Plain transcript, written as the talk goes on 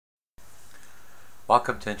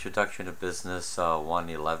Welcome to Introduction to Business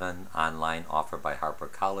 111 online offered by Harper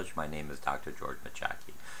College. My name is Dr. George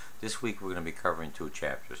Mochocki. This week we're going to be covering two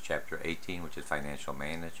chapters. Chapter 18, which is financial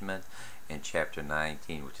management, and Chapter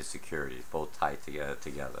 19, which is securities, both tied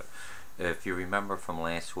together. If you remember from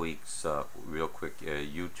last week's real quick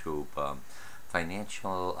YouTube,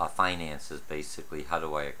 finance is basically how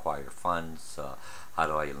do I acquire funds, how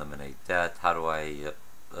do I eliminate debt, how do I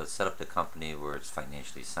set up the company where it's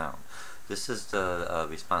financially sound. This is the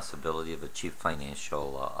responsibility of a chief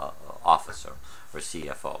financial officer or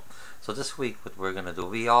CFO. So this week what we're going to do,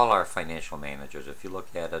 we all are financial managers. If you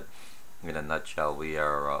look at it in a nutshell, we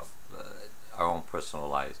are our own personal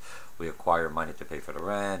lives. We acquire money to pay for the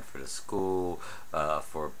rent, for the school,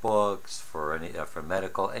 for books, for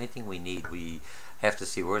medical, anything we need. We have to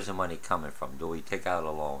see where's the money coming from. Do we take out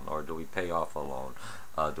a loan or do we pay off a loan?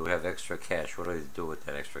 Do we have extra cash? What do we do with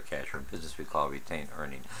that extra cash? In business we call retained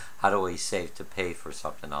earning. How do we save to pay for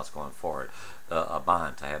something else going forward? A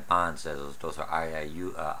bond. I have bonds. Those are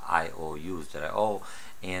IOUs that I owe,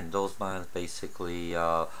 and those bonds basically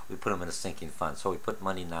we put them in a sinking fund. So we put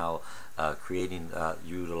money now,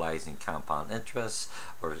 utilizing compound interest,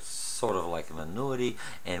 or sort of like an annuity.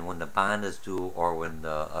 And when the bond is due, or when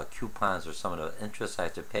the coupons or some of the interest I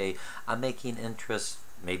have to pay, I'm making interest.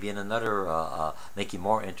 Maybe in another, making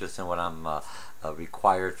more interest than what I'm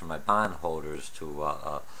required from my bondholders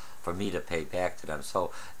to for me to pay back to them.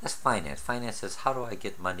 So that's finance. Finance is how do I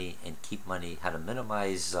get money and keep money, how to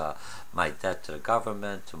minimize my debt to the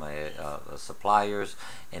government, to my suppliers,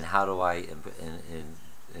 and how do I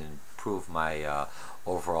improve my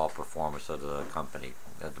overall performance of the company,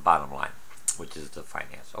 the bottom line, which is the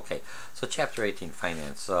finance. Okay, so Chapter 18,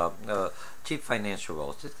 finance. Chief financial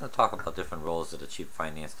roles. Just going to talk about different roles that a chief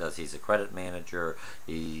finance does. He's a credit manager.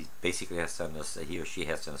 He basically has to understand, he or she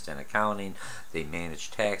has to understand accounting. They manage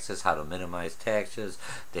taxes, how to minimize taxes.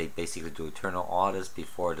 They basically do internal audits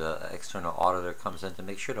before the external auditor comes in to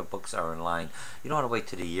make sure the books are in line. You don't want to wait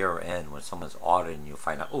to the year end when someone's auditing you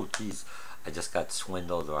find out, oh geez, I just got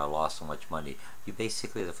swindled or I lost so much money. You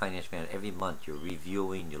basically, the finance manager, every month you're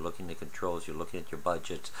reviewing, you're looking at the controls, you're looking at your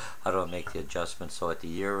budgets, how do I make the adjustments. So at the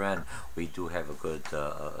year end, we do have a good,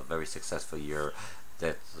 a very successful year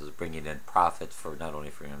that's bringing in profit for not only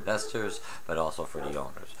for your investors, but also for the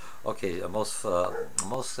owners. Okay, most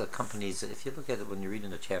companies, if you look at it when you're reading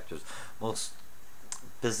the chapters, most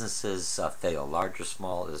businesses fail, large or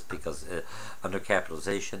small, is because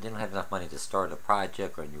undercapitalization. They don't have enough money to start a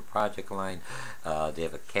project or a new project line. They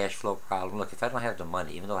have a cash flow problem. Look, if I don't have the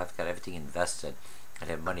money, even though I've got everything invested, I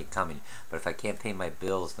have money coming, but if I can't pay my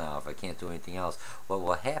bills now, if I can't do anything else, what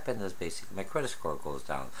will happen is basically my credit score goes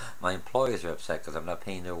down. My employers are upset because I'm not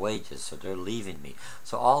paying their wages, so they're leaving me.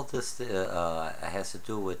 So all this has to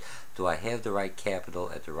do with, do I have the right capital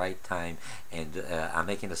at the right time? And I'm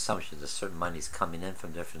making assumptions that certain money is coming in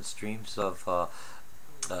from different streams of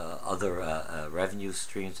other revenue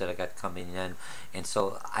streams that I got coming in, and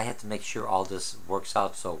so I had to make sure all this works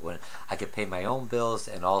out so when I could pay my own bills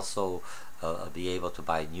and also be able to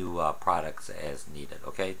buy new products as needed.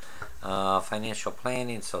 Okay, financial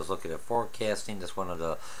planning. So I was looking at forecasting. That's one of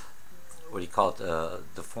the, what do you call it?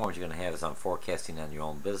 The forms you're going to have is on forecasting on your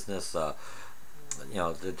own business. You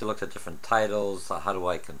know, to look at different titles, how do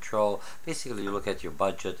I control? Basically, you look at your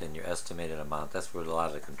budget and your estimated amount. That's where a lot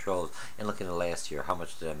of the controls. And looking at last year, how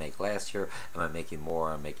much did I make last year? Am I making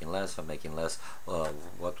more? Am I making less? Am I making less?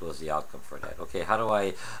 What was the outcome for that? Okay, how do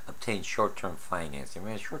I obtain short-term financing? I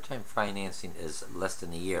mean, short-term financing is less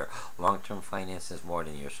than a year. Long-term finance is more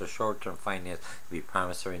than a year. So short-term finance could be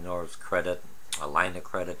promissory notes, credit, a line of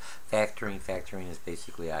credit. Factoring is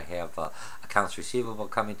basically I have accounts receivable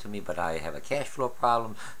coming to me, but I have a cash flow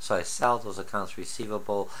problem, so I sell those accounts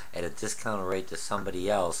receivable at a discounted rate to somebody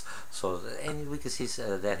else. So, and we can see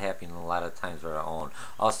that happening a lot of times with our own.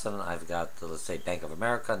 All of a sudden I've got, let's say, Bank of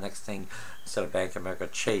America. Next thing, instead of Bank of America,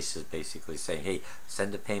 Chase is basically saying, hey,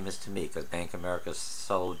 send the payments to me because Bank of America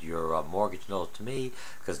sold your mortgage note to me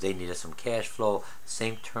because they needed some cash flow.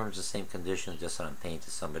 Same terms, the same conditions, just that I'm paying to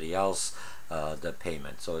somebody else the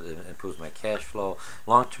payment. So it improves my cash flow.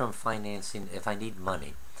 Long-term financing, if I need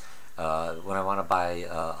money, when I want to buy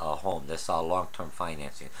a home, that's all long-term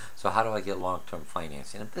financing. So how do I get long-term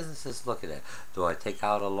financing? And businesses look at that. Do I take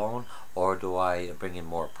out a loan or do I bring in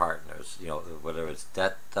more partners? You know, whether it's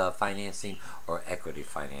debt financing or equity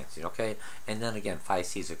financing. Okay, and then again, 5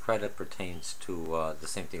 C's of credit pertains to the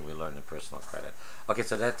same thing we learned in personal credit. Okay,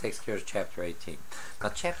 so that takes care of Chapter 18. Now,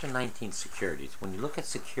 Chapter 19, securities. When you look at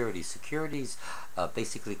securities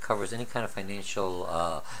basically covers any kind of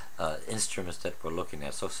financial instruments that we're looking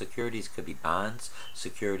at. So securities could be bonds,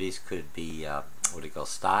 securities could be what do you call,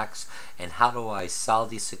 stocks, and how do I sell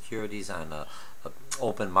these securities on a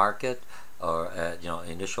open market, or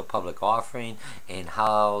initial public offering, and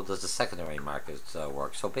how does the secondary market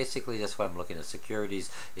work. So basically that's what I'm looking at securities,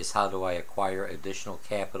 is how do I acquire additional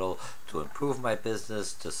capital to improve my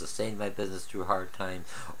business, to sustain my business through hard times,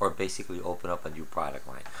 or basically open up a new product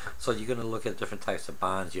line. So you're going to look at different types of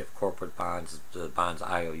bonds. You have corporate bonds, bonds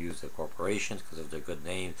IOUs, the corporations, because of their good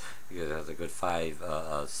names, because it has a good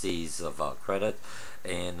 5 C's of credit,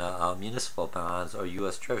 and municipal bonds or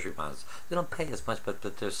U.S. Treasury bonds. They don't pay as much, but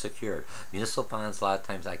they're secured. Municipal bonds, a lot of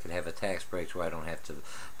times I can have a tax break where I don't have to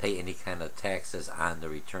pay any kind of taxes on the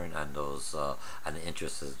return on those, on the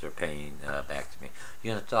interest that they're paying back to me.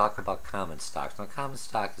 You're going to talk about common stocks. Now, common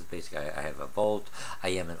stock is basically, I have a vote, I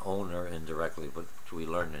am an owner indirectly, which we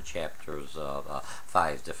learned in chapters of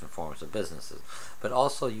 5 different forms of businesses. But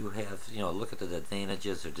also you have, look at the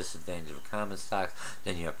advantages or disadvantages of common stocks.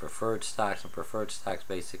 Then you have preferred stocks, and preferred stocks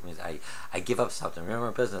basically means I give up something.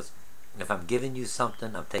 Remember, business, if I'm giving you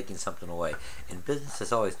something, I'm taking something away. In business,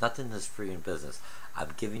 there's always nothing is free in business. I'm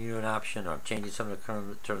giving you an option, or I'm changing some of the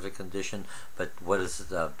current terms and condition, but what is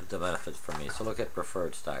the benefit for me? So look at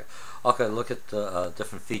preferred stock. Okay, look at the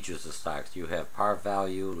different features of stocks. You have par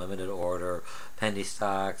value, limited order, penny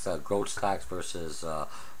stocks, growth stocks versus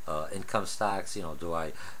income stocks.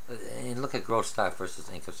 And look at growth stock versus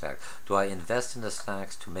income stock. Do I invest in the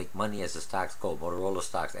stocks to make money as the stocks go? Motorola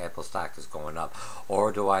stocks, Apple stock is going up.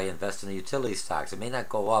 Or do I invest in the utility stocks? It may not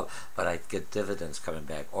go up, but I get dividends coming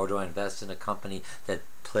back. Or do I invest in a company that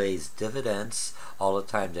pays dividends all the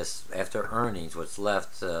time, just after earnings, what's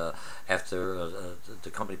left after the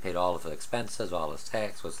company paid all of the expenses, all its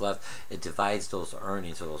tax, what's left, it divides those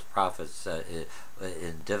earnings or those profits in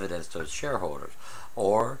dividends to its shareholders.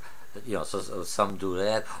 Or so some do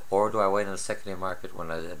that. Or do I wait on the secondary market when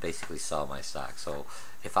I basically sell my stock? So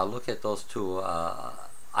if I look at those two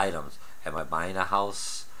items, am I buying a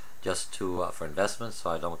house just for investment,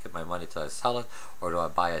 so I don't get my money till I sell it? Or do I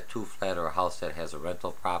buy a 2-flat or a house that has a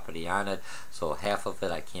rental property on it, so half of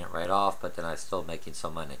it I can't write off, but then I'm still making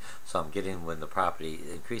some money? So I'm getting, when the property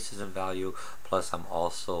increases in value, plus I'm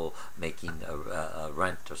also making a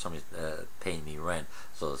rent, or somebody's paying me rent,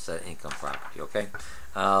 so it's an income property. Okay.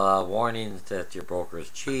 Warnings that your broker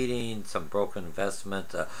is cheating, some broken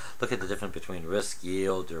investment. Look at the difference between risk,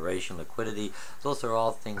 yield, duration, liquidity. Those are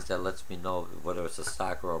all things that lets me know whether it's a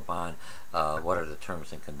stock or a bond, what are the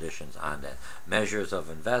terms and conditions on that. Measures of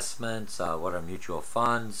investments, what are mutual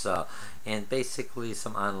funds, and basically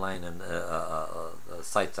some online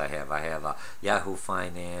sites I have. I have Yahoo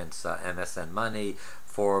Finance, MSN Money,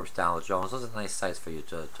 Forbes, Dow Jones. Those are nice sites for you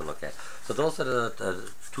to look at. So those are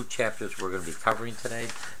the 2 chapters we're going to be covering today.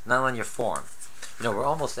 Now on your form. We're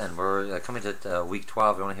almost in. We're coming to week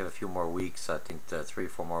 12. We only have a few more weeks. I think 3 or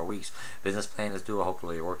 4 more weeks. Business plan is due.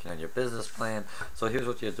 Hopefully you're working on your business plan. So here's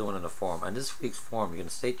what you're doing in the form. On this week's form, you're going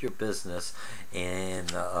to state your business,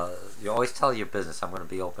 and you always tell your business, I'm going to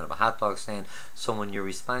be open up a hot dog stand. So when you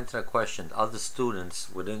respond to that question, other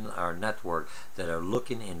students within our network that are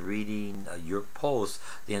looking and reading your posts,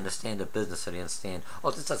 they understand the business, and they understand,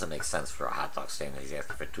 oh, this doesn't make sense for a hot dog stand. He's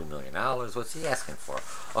asking for $2 million. What's he asking for?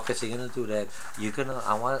 Okay, so you're going to do that.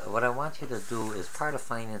 What I want you to do is, part of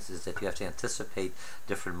finance is that you have to anticipate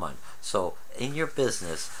different months. So in your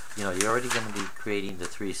business, you're already going to be creating the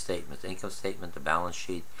 3 statements: the income statement, the balance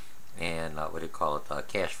sheet, and what do you call it, the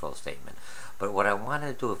cash flow statement. But what I want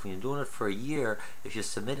to do, if you're doing it for a year, if you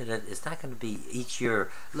submitted it, it's not going to be each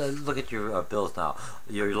year. Look at your bills now,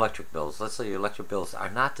 your electric bills. Let's say your electric bills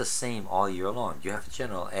are not the same all year long. You have a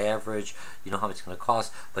general average, you know how much it's going to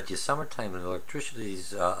cost, but your summertime when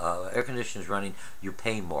electricity's, air conditioning is running, you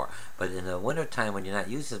pay more. But in the wintertime, when you're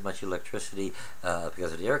not using as much electricity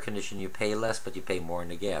because of the air conditioning, you pay less, but you pay more in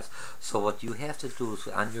the gas. So what you have to do is,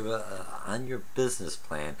 on your business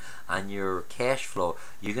plan, on your cash flow,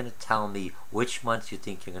 you're going to tell me which months you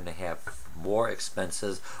think you're going to have more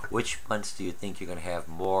expenses, which months do you think you're going to have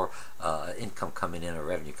more income coming in or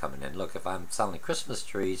revenue coming in. Look, if I'm selling Christmas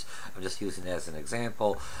trees, I'm just using that as an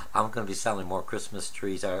example, I'm going to be selling more Christmas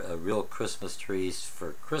trees, real Christmas trees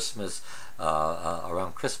for Christmas,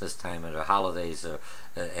 around Christmas time and the holidays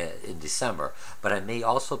in December. But I may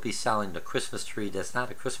also be selling the Christmas tree that's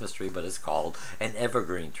not a Christmas tree, but it's called an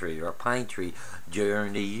evergreen tree or a pine tree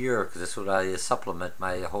during the year, because that's what I supplement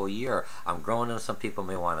my whole year. I'm growing them. Some people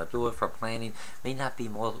may want to do it for planning. May not be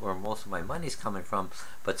where most of my money's coming from,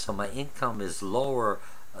 but so my income is lower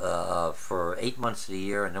for 8 months of the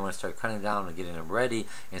year, and then when I start cutting down and getting them ready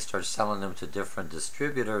and start selling them to different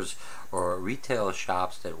distributors or retail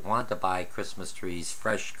shops that want to buy Christmas trees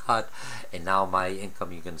fresh cut, and now my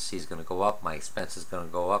income, you can see, is going to go up, my expense is going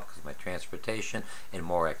to go up because my transportation and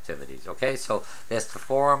more activities. Okay, so that's the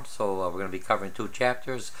forum. So we're going to be covering 2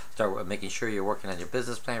 chapters. Start with making sure you're working on your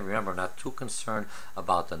business plan. Remember, not too concerned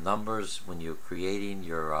about the numbers when you're creating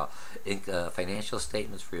your financial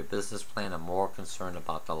statements for your business plan. I'm more concerned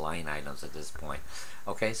about the line items at this point.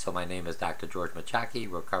 Okay, so my name is Dr. George Mochocki.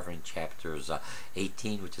 We're covering chapters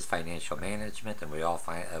 18, which is financial management, and we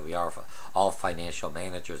are all financial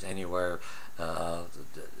managers anywhere.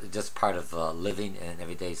 Just part of living in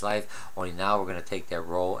everyday's life. Only now we're going to take that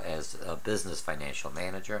role as a business financial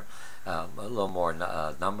manager. A little more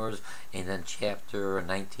numbers, and then chapter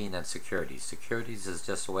 19 on securities. Securities is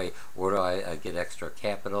just a way, where do I get extra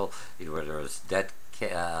capital, whether it's debt,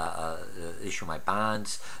 issue my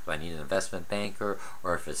bonds, do I need an investment banker,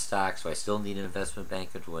 or if it's stocks, do I still need an investment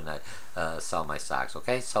banker when I sell my stocks?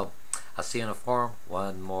 Okay, so I'll see you in a forum.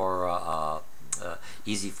 One more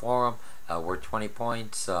easy forum. Worth 20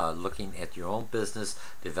 points, looking at your own business,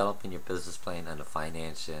 developing your business plan and the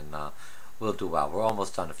finance, and we'll do well. We're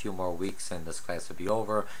almost done. A few more weeks and this class will be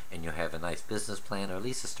over, and you'll have a nice business plan, or at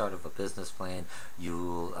least the start of a business plan.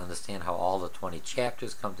 You'll understand how all the 20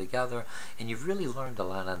 chapters come together, and you've really learned a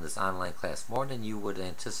lot on this online class, more than you would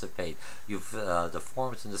anticipate. The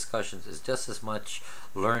forums and discussions is just as much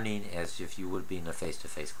learning as if you would be in a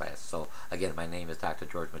face-to-face class. So again, my name is Dr.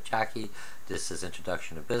 George Mochocki. This is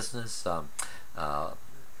Introduction to Business,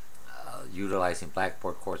 utilizing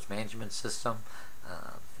Blackboard course management system.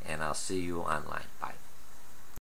 And I'll see you online. Bye.